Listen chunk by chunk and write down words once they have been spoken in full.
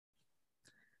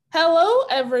Hello,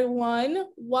 everyone.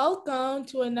 Welcome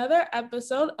to another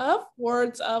episode of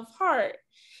Words of Heart.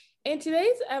 In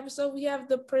today's episode, we have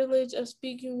the privilege of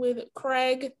speaking with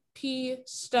Craig P.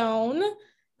 Stone.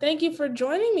 Thank you for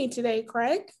joining me today,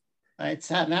 Craig. It's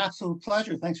an absolute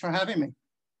pleasure. Thanks for having me.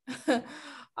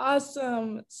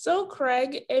 Awesome. So,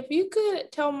 Craig, if you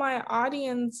could tell my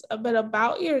audience a bit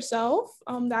about yourself,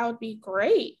 that would be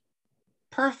great.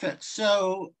 Perfect.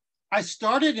 So I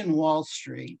started in Wall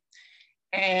Street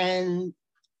and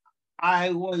I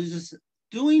was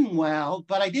doing well,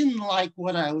 but I didn't like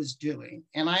what I was doing.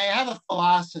 And I have a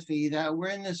philosophy that we're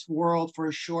in this world for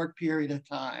a short period of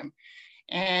time,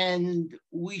 and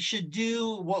we should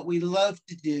do what we love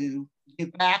to do,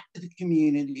 give back to the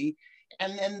community,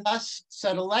 and then thus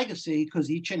set a legacy, because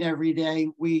each and every day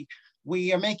we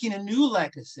are making a new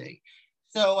legacy.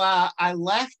 So I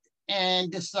left and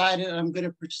decided I'm going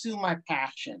to pursue my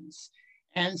passions.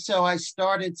 And so I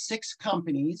started 6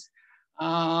 companies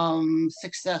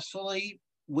successfully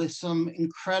with some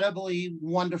incredibly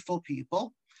wonderful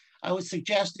people. I would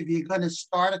suggest if you're going to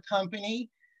start a company,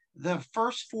 the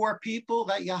first 4 people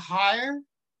that you hire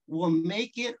will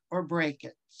make it or break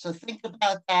it. So think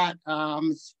about that,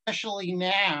 especially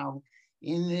now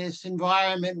in this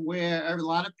environment where a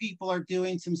lot of people are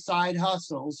doing some side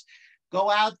hustles. Go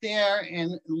out there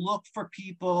and look for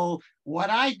people, what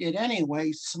I did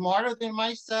anyway, smarter than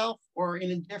myself or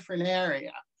in a different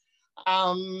area.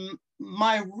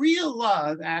 My real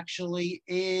love actually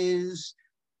is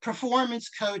performance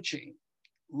coaching,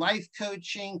 life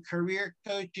coaching, career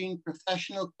coaching,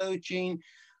 professional coaching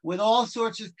with all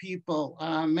sorts of people,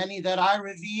 many that I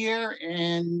revere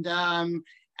and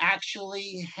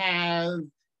actually have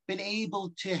been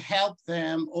able to help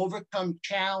them overcome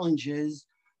challenges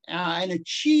and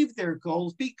achieve their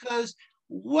goals, because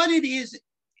what it is,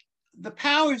 the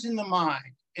power is in the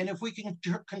mind. And if we can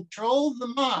control the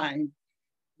mind,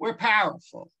 we're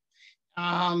powerful.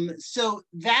 So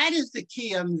that is the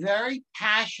key. I'm very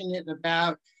passionate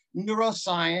about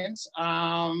neuroscience.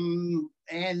 And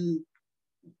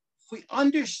if we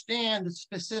understand the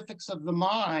specifics of the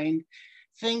mind,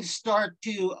 things start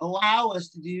to allow us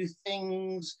to do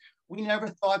things we never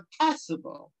thought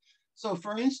possible. So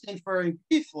for instance, very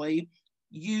briefly,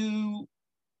 you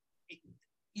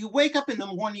wake up in the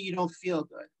morning, you don't feel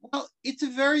good. Well, it's a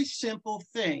very simple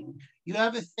thing. You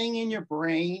have a thing in your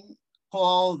brain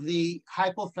called the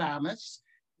hypothalamus,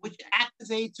 which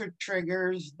activates or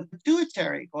triggers the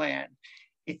pituitary gland.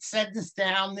 It sends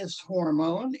down this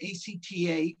hormone,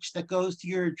 ACTH, that goes to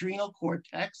your adrenal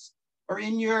cortex or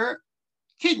in your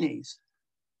kidneys.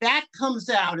 That comes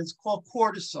out, it's called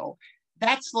cortisol.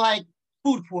 That's like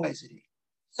food poisoning.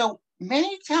 So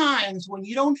many times when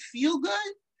you don't feel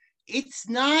good, it's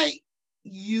not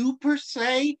you per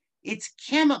se, it's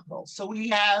chemicals. So we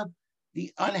have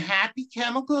the unhappy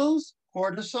chemicals,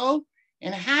 cortisol,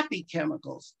 and happy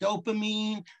chemicals,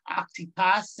 dopamine,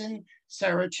 oxytocin,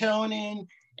 serotonin,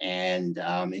 and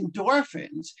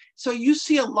endorphins. So you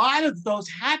see a lot of those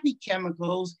happy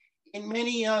chemicals in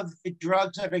many of the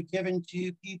drugs that are given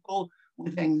to people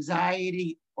with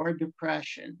anxiety or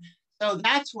depression. So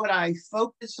that's what I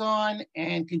focus on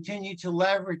and continue to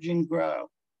leverage and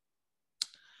grow.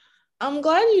 I'm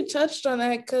glad you touched on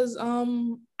that because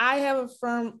I have a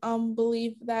firm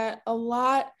belief that a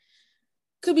lot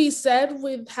could be said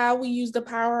with how we use the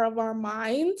power of our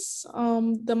minds.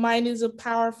 The mind is a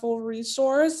powerful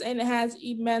resource and it has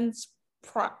immense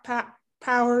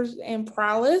powers and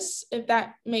prowess, if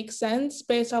that makes sense,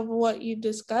 based off of what you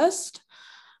discussed.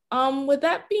 With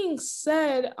that being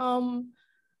said,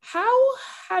 how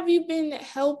have you been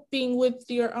helping with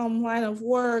your line of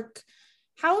work?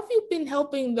 How have you been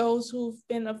helping those who've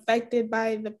been affected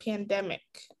by the pandemic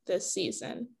this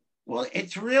season? Well,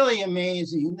 it's really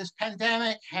amazing. This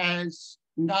pandemic has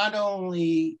not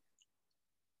only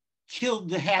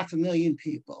killed the 500,000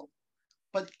 people,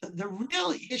 but the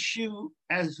real issue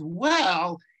as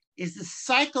well is the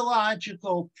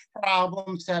psychological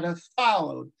problems that have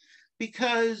followed.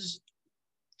 Because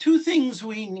 2 things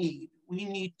we need. We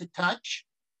need to touch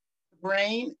the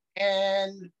brain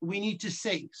and we need to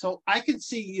see. So I can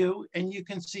see you and you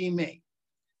can see me.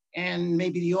 And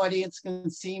maybe the audience can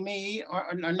see me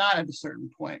or not at a certain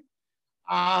point.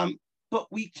 But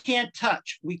we can't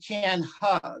touch, we can't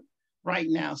hug right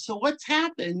now. So what's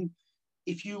happened,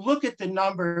 if you look at the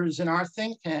numbers in our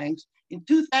think tanks, in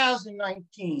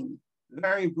 2019,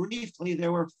 very briefly,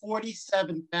 there were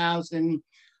 47,000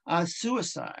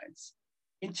 suicides.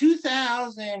 In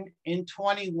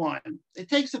 2021, it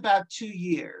takes about 2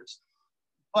 years,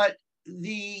 but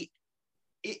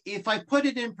if I put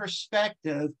it in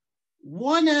perspective,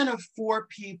 1 out of 4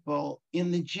 people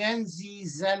in the Gen Z,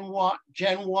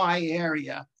 Gen Y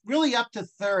area, really up to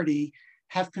 30,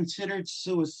 have considered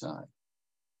suicide.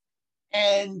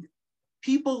 And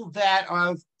people that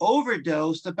have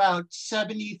overdosed, about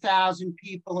 70,000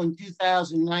 people in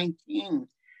 2019,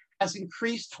 has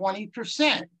increased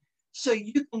 20%. So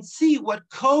you can see what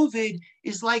COVID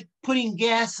is like putting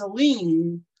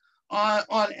gasoline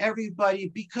on everybody,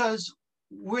 because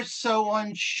we're so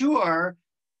unsure,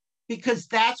 because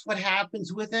that's what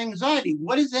happens with anxiety.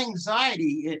 What is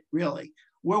anxiety really?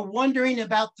 We're wondering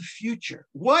about the future.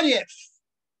 What if?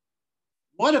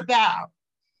 What about?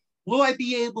 Will I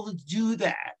be able to do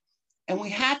that? And we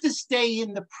have to stay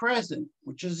in the present,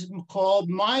 which is called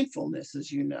mindfulness,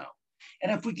 as you know.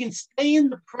 And if we can stay in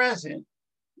the present,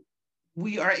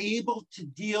 we are able to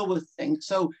deal with things.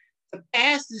 So the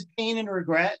past is pain and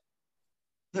regret.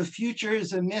 The future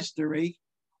is a mystery.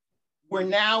 We're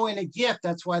now in a gift.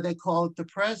 That's why they call it the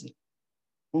present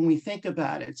when we think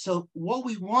about it. So what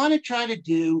we want to try to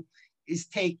do is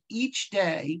take each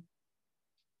day,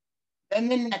 then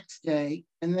the next day,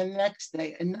 and the next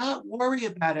day, and not worry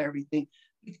about everything.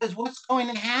 Because what's going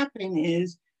to happen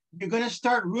is you're going to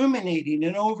start ruminating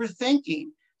and overthinking.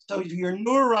 So your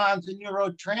neurons and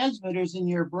neurotransmitters in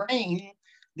your brain,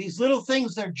 these little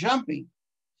things, they're jumping.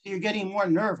 So you're getting more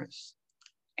nervous.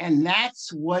 And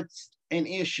that's what's an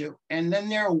issue. And then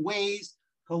there are ways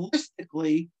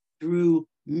holistically, through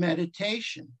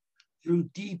meditation, through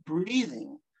deep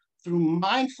breathing, through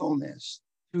mindfulness,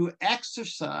 through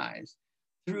exercise,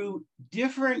 through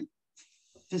different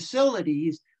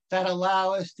facilities that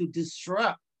allow us to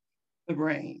disrupt the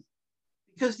brain.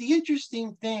 Because the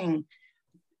interesting thing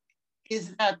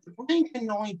is that the brain can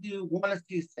only do one of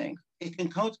two things. It can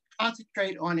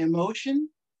concentrate on emotion,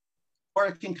 or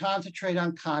it can concentrate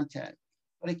on content,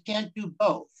 but it can't do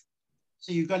both.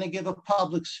 So you're going to give a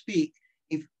public speak.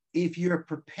 If you're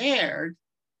prepared,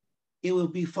 it will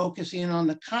be focusing on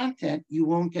the content. You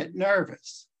won't get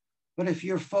nervous. But if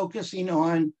you're focusing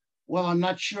on, well, I'm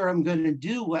not sure I'm going to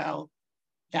do well,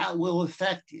 that will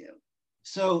affect you.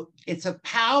 So it's a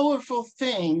powerful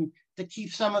thing to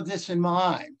keep some of this in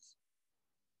mind.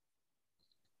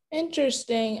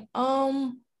 Interesting.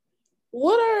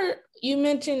 You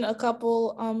mentioned a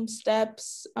couple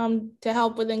steps to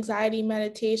help with anxiety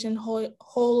meditation,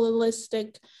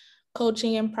 holistic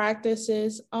coaching and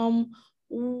practices.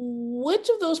 Which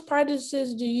of those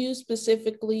practices do you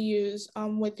specifically use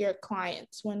with your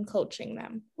clients when coaching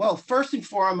them? Well, first and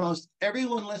foremost,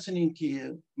 everyone listening to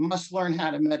you must learn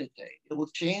how to meditate. It will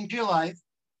change your life.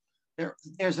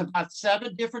 There's about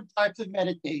 7 different types of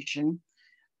meditation.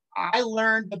 I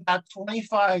learned about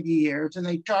 25 years, and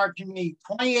they charged me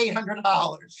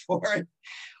 $2,800 for it.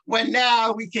 When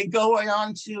now we can go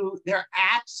on to their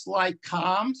apps like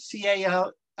Calm,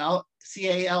 C-A-L-M,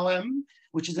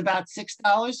 which is about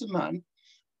 $6 a month,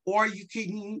 or you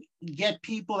can get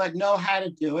people that know how to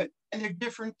do it, and they're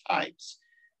different types.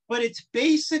 But it's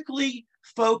basically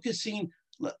focusing.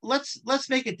 Let's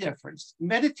make a difference.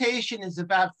 Meditation is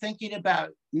about thinking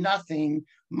about nothing.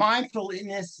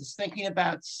 Mindfulness is thinking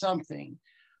about something.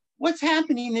 What's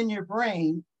happening in your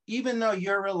brain, even though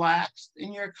you're relaxed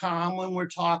and you're calm when we're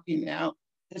talking now,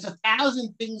 there's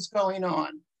 1,000 things going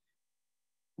on.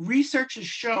 Research has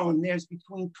shown there's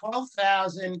between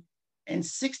 12,000 and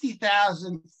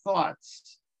 60,000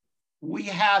 thoughts we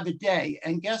have a day.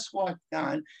 And guess what,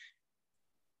 Don?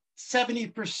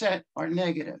 70% are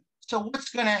negative. So what's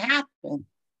going to happen?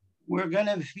 We're going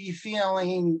to be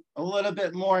feeling a little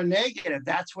bit more negative.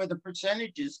 That's where the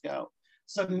percentages go.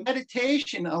 So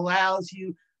meditation allows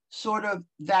you sort of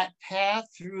that path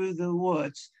through the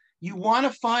woods. You want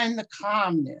to find the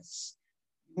calmness.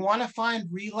 You want to find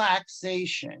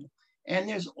relaxation. And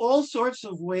there's all sorts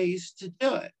of ways to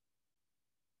do it.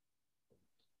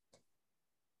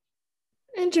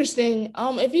 Interesting.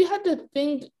 If you had to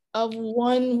think of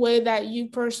one way that you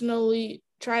personally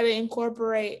try to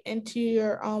incorporate into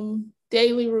your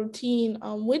daily routine,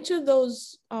 which of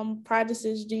those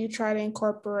practices do you try to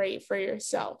incorporate for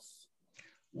yourself?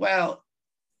 Well,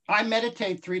 I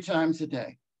meditate 3 times a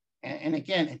day. And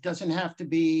again, it doesn't have to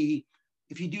be,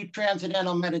 if you do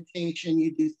transcendental meditation,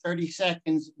 you do 30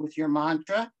 seconds with your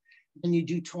mantra, then you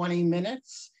do 20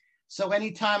 minutes. So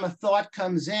anytime a thought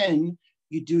comes in,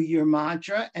 you do your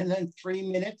mantra, and then 3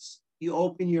 minutes, you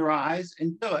open your eyes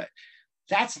and do it.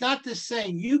 That's not to say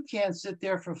you can't sit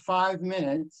there for 5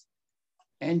 minutes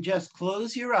and just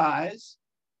close your eyes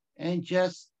and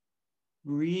just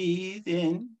breathe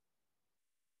in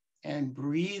and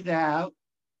breathe out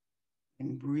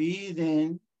and breathe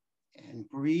in and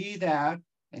breathe out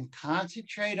and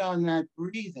concentrate on that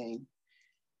breathing.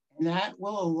 and that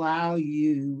will allow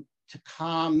you to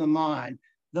calm the mind.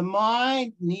 The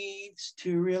mind needs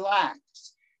to relax.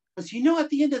 Because at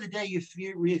the end of the day, you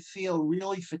feel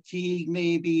really fatigued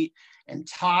maybe, and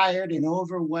tired and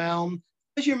overwhelmed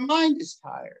because your mind is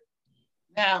tired.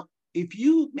 Now, if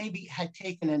you maybe had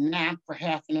taken a nap for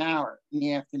half an hour in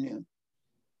the afternoon,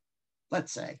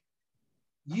 let's say,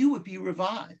 you would be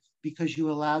revived because you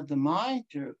allowed the mind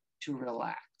to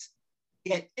relax,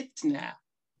 get its nap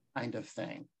kind of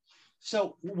thing.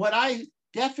 So what I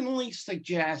definitely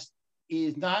suggest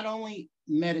is not only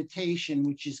meditation,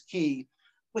 which is key,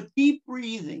 but deep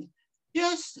breathing.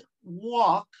 Just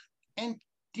walk and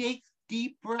take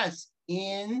deep breaths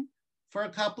in for a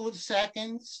couple of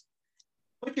seconds.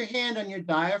 Put your hand on your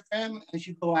diaphragm as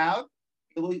you go out.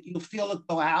 You'll feel it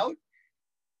go out,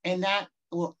 and that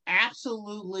will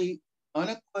absolutely,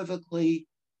 unequivocally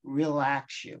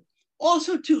relax you.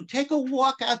 Also, too, take a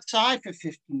walk outside for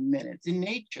 15 minutes in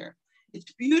nature.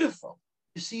 It's beautiful.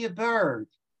 You see a bird.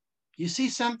 You see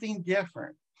something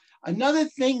different. Another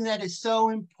thing that is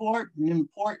so important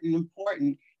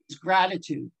is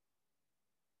gratitude.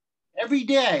 Every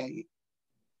day,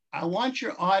 I want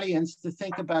your audience to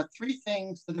think about 3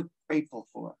 things that they're grateful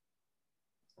for.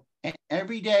 And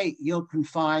every day, you can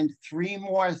find 3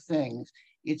 more things.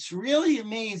 It's really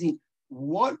amazing.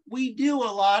 What we do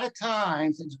a lot of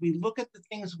times is we look at the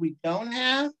things we don't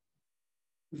have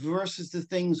versus the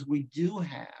things we do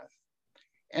have.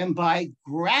 And by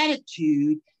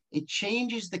gratitude, it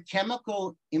changes the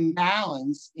chemical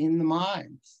imbalance in the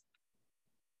minds.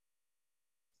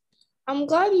 I'm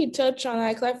glad you touched on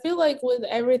that because I feel like with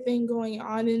everything going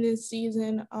on in this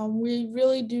season, we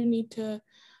really do need to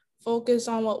focus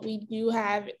on what we do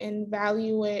have and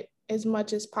value it as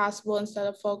much as possible instead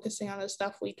of focusing on the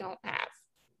stuff we don't have.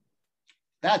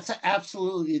 That's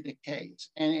absolutely the case.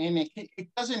 And it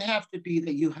doesn't have to be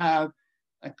that you have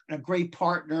a great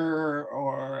partner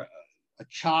or a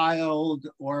child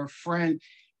or a friend.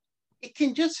 It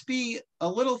can just be a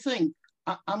little thing.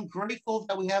 I'm grateful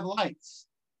that we have lights.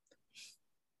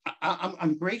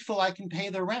 I'm grateful I can pay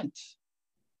the rent.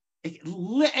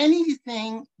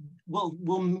 Anything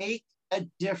will make a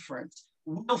difference.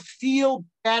 We'll feel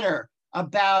better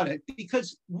about it,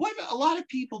 because what a lot of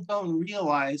people don't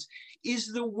realize is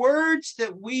the words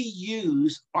that we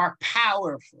use are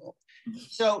powerful.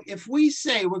 So if we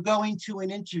say we're going to an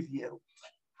interview,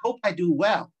 hope I do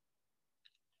well,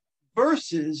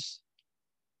 versus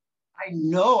I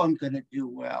know I'm going to do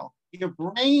well. Your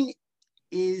brain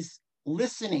is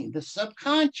listening. The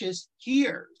subconscious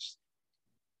hears.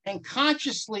 And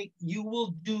consciously, you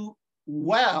will do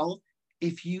well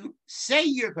if you say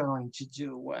you're going to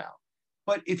do well.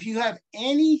 But if you have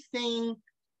anything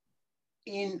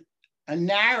in a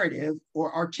narrative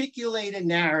or articulate a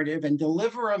narrative and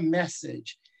deliver a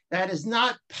message that is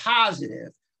not positive,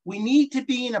 we need to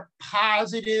be in a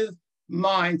positive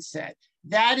mindset.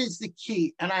 That is the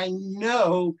key. And I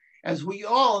know, as we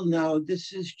all know,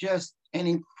 this is just an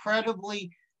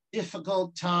incredibly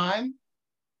difficult time,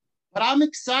 but I'm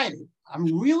excited.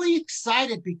 I'm really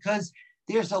excited because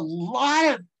there's a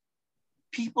lot of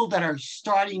people that are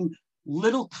starting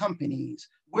little companies.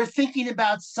 We're thinking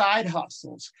about side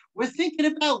hustles. We're thinking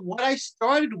about what I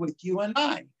started with, you and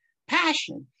I,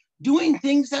 passion, doing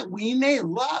things that we may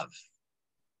love.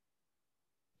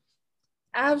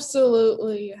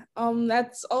 Absolutely.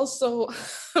 That's also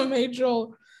a major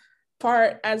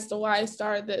part as to why I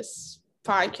started this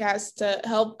podcast, to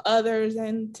help others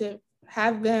and to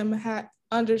have them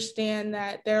understand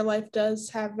that their life does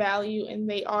have value and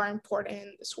they are important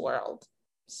in this world.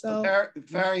 So very,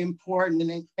 very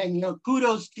important. And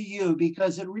kudos to you,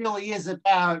 because it really is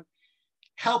about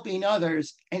helping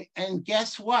others. And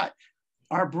guess what?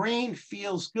 Our brain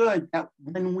feels good that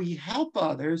when we help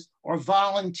others or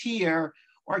volunteer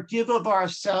or give of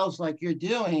ourselves like you're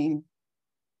doing,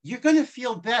 you're going to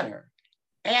feel better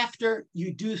after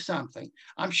you do something.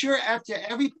 I'm sure after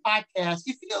every podcast,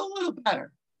 you feel a little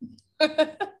better.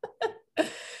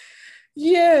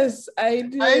 Yes, I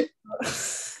do. Right?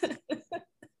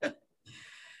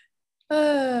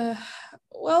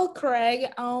 Well, Craig,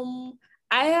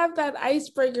 I have that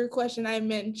icebreaker question I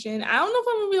mentioned. I don't know if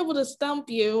I'm gonna be able to stump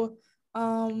you.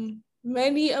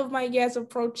 Many of my guests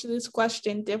approach this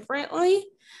question differently.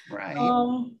 Right.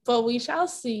 But we shall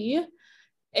see.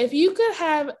 If you could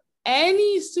have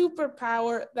any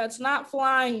superpower that's not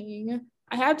flying,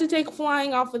 I have to take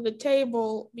flying off of the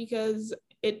table because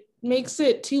it makes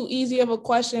it too easy of a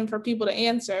question for people to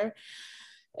answer.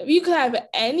 If you could have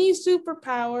any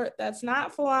superpower that's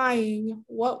not flying,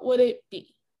 what would it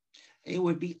be? It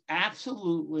would be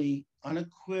absolutely,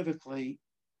 unequivocally,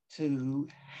 to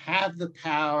have the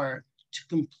power to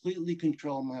completely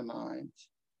control my mind,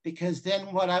 because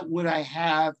then what would I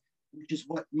have, which is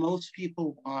what most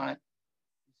people want,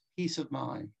 peace of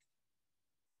mind.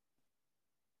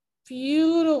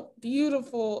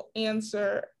 Beautiful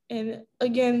answer. And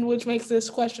again, which makes this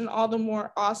question all the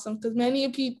more awesome because many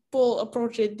people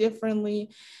approach it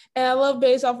differently. And I love,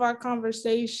 based off our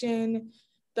conversation,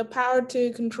 the power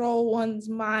to control one's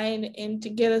mind and to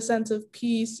get a sense of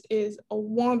peace is a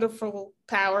wonderful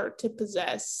power to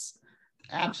possess.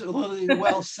 Absolutely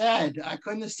well said. I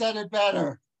couldn't have said it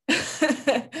better.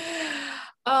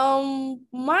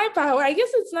 My power, I guess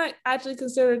it's not actually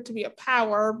considered to be a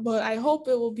power, but I hope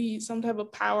it will be some type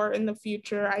of power in the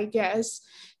future, I guess,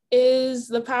 is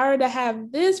the power to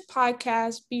have this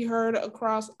podcast be heard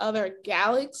across other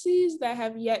galaxies that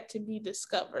have yet to be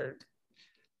discovered.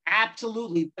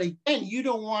 Absolutely. But again, you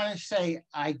don't want to say,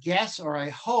 I guess, or I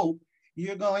hope.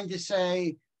 You're going to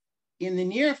say, in the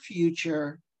near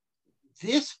future,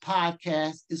 this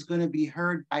podcast is going to be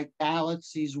heard by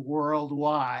galaxies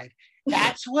worldwide.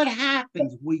 That's what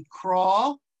happens. We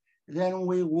crawl, then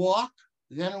we walk,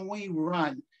 then we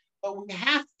run. But we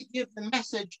have to give the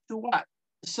message to what?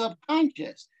 The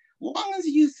subconscious. Long as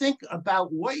you think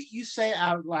about what you say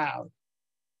out loud,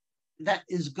 that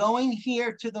is going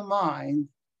here to the mind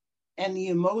and the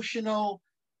emotional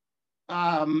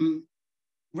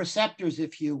receptors,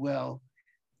 if you will,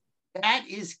 that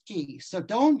is key. So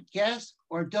don't guess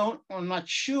or don't, I'm not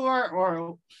sure,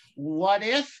 or what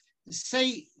if,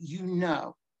 say you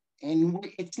know. And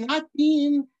it's not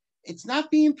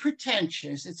being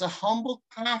pretentious. It's a humble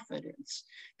confidence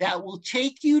that will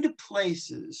take you to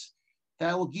places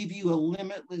that will give you a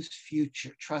limitless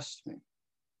future. Trust me.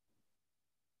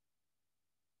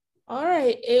 All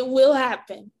right, it will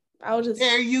happen. I'll just.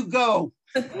 There you go.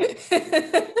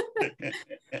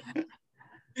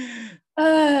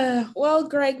 Well,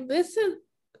 Greg, this is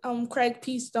Craig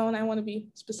P. Stone. I want to be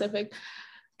specific.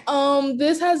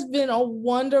 This has been a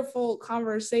wonderful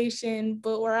conversation,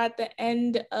 but we're at the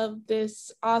end of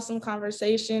this awesome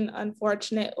conversation,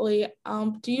 unfortunately.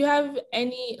 Do you have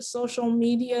any social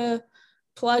media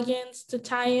plugins to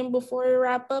tie in before we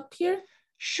wrap up here?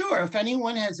 Sure. If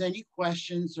anyone has any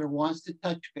questions or wants to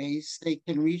touch base, they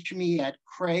can reach me at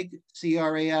Craig,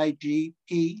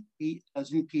 C-R-A-I-G-P,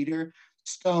 as in Peter,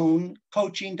 Stone,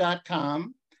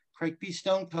 coaching.com, Craig P.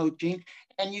 Stone Coaching.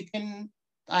 And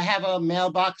I have a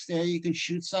mailbox there. You can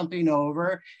shoot something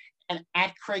over. And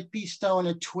at Craig P. Stone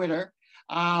at Twitter.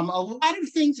 A lot of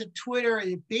things at Twitter are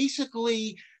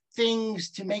basically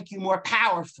things to make you more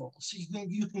powerful. So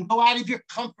you can go out of your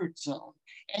comfort zone,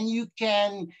 and you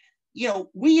can,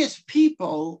 we as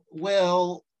people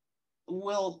will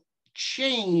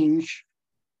change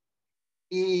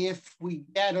if we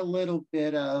get a little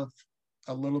bit of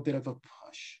a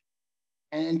push,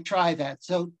 and try that.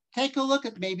 So take a look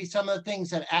at maybe some of the things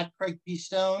that at Craig P.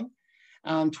 Stone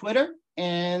on Twitter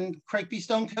and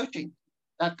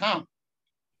CraigPStoneCoaching.com.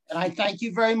 And I thank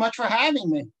you very much for having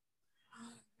me.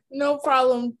 No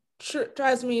problem.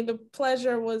 Trust me, the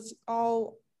pleasure was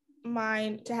all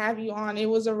mine to have you on. It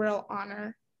was a real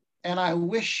honor. And I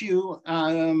wish you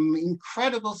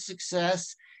incredible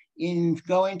success in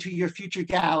going to your future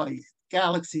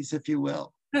galaxies, if you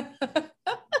will.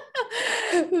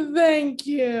 Thank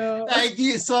you. Thank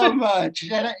you so much.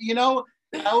 And I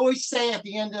always say at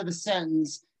the end of a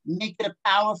sentence, make it a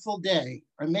powerful day,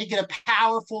 or make it a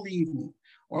powerful evening.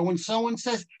 Or when someone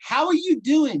says, how are you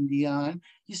doing, Dion?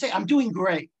 You say, I'm doing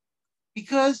great,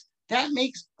 because that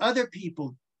makes other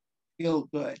people feel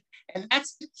good. And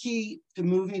that's the key to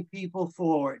moving people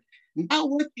forward. Not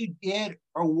what you did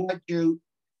or what you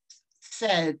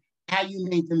said, how you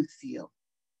made them feel.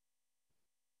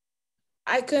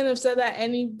 I couldn't have said that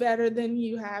any better than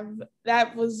you have.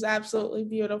 That was absolutely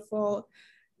beautiful.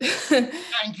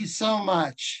 Thank you so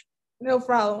much. No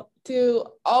problem. To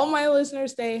all my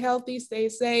listeners, stay healthy, stay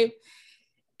safe.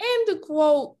 And to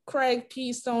quote Craig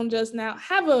P. Stone just now,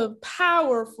 have a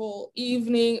powerful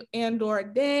evening and or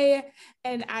day,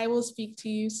 and I will speak to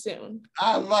you soon.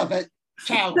 I love it.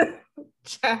 Ciao.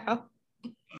 Ciao.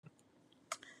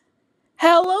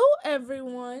 Hello,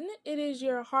 everyone. It is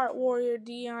your Heart Warrior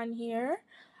Dion here.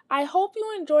 I hope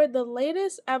you enjoyed the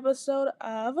latest episode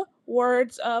of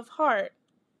Words of Heart.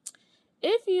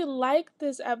 If you liked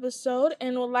this episode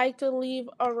and would like to leave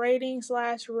a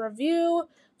rating/review,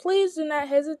 please do not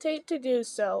hesitate to do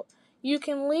so. You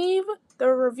can leave the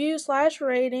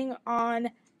review/rating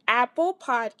on Apple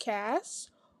Podcasts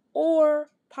or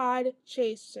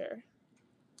Podchaser.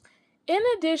 In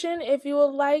addition, if you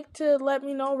would like to let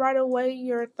me know right away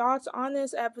your thoughts on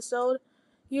this episode,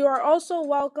 you are also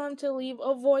welcome to leave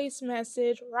a voice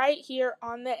message right here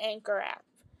on the Anchor app.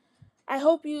 I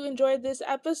hope you enjoyed this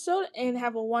episode and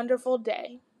have a wonderful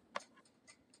day.